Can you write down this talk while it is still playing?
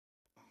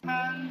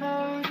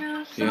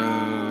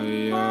Yeah,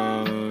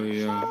 yeah,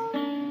 yeah.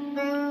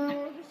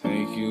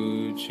 Thank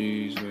you,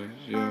 Jesus.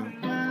 Yeah.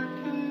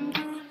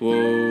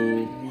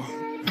 Whoa.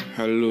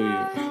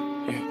 Hallelujah.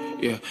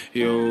 Yeah,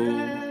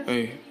 yo.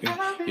 Hey,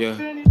 yeah.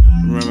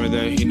 Remember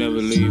that he never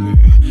leave it.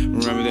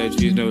 Remember that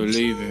Jesus never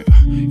leave it.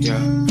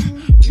 Yeah.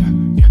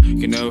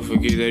 Can never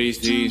forget that he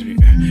sees me.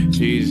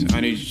 Jesus, I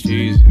need you,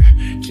 Jesus.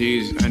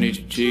 Jesus, I need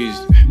you,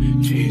 Jesus.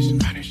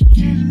 Jesus, I need you,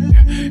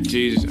 Jesus.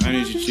 Jesus, I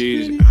need you,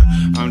 Jesus.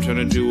 I'm trying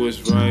to do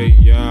what's right.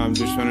 Yeah, I'm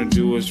just trying to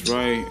do what's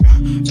right.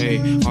 Hey,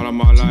 all of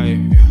my life.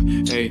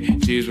 Hey,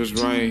 Jesus was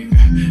right.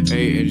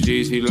 Hey, and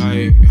Jesus, he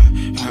like.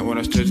 When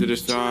I step to the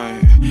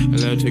side, I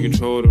let him take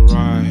control of the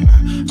ride.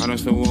 I know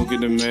still won't get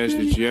the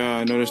message. Yeah,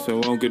 I know they still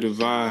won't get the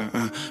vibe.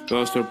 But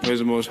I'll still praise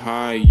the most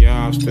high.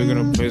 Yeah, I'm still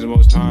gonna praise the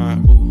most high.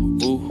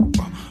 Ooh.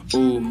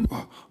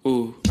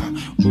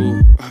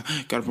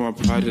 Gotta put my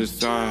pride to the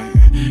side.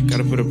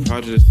 Gotta put a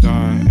pride to the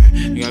side.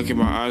 You gotta keep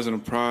my eyes on the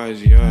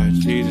prize. Yeah,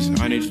 Jesus,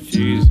 I need you,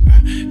 Jesus.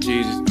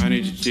 Jesus, I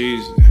need you,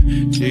 Jesus.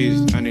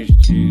 Jesus, I need you,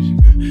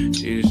 Jesus.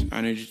 Jesus,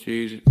 I need you,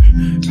 Jesus.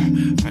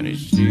 I need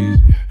you,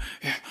 Jesus.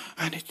 Yeah,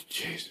 I need you,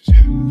 Jesus.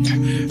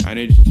 Yeah, I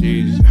need you,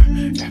 Jesus.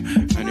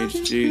 Yeah, I need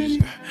you,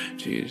 Jesus.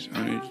 Jesus,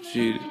 I need you,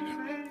 Jesus.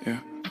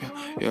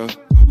 Yeah.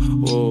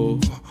 Whoa.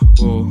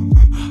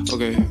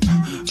 Okay.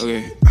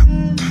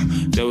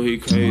 Devil, he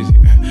crazy.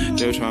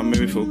 Devil trying to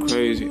make me feel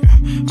crazy.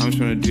 I'm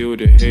trying to deal with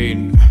the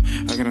hating.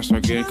 I cannot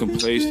start getting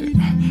complacent.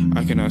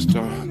 I cannot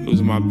start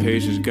losing my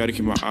patience. Gotta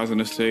keep my eyes on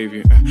the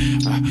Savior.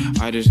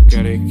 I just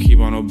gotta keep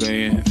on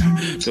obeying.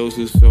 Those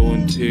who sow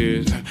in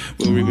tears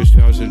will reap a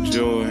shouts of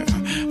joy.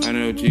 I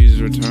know Jesus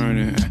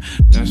returning.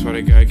 That's why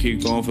they gotta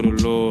keep going for the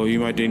Lord. You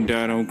might think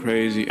that I'm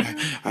crazy.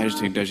 I just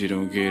think that you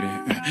don't get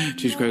it.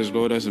 Jesus Christ,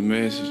 Lord, that's a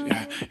message.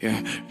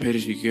 Yeah. Pray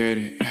that you get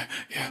it.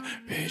 Yeah.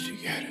 Pray that you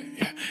get it.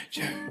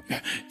 Yeah.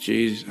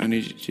 Jesus, I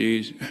need you,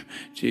 Jesus.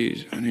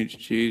 Jesus, I need you,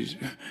 Jesus.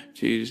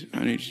 Jesus,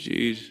 I need you,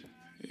 Jesus.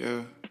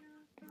 Yeah.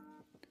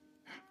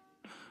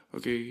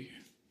 Okay.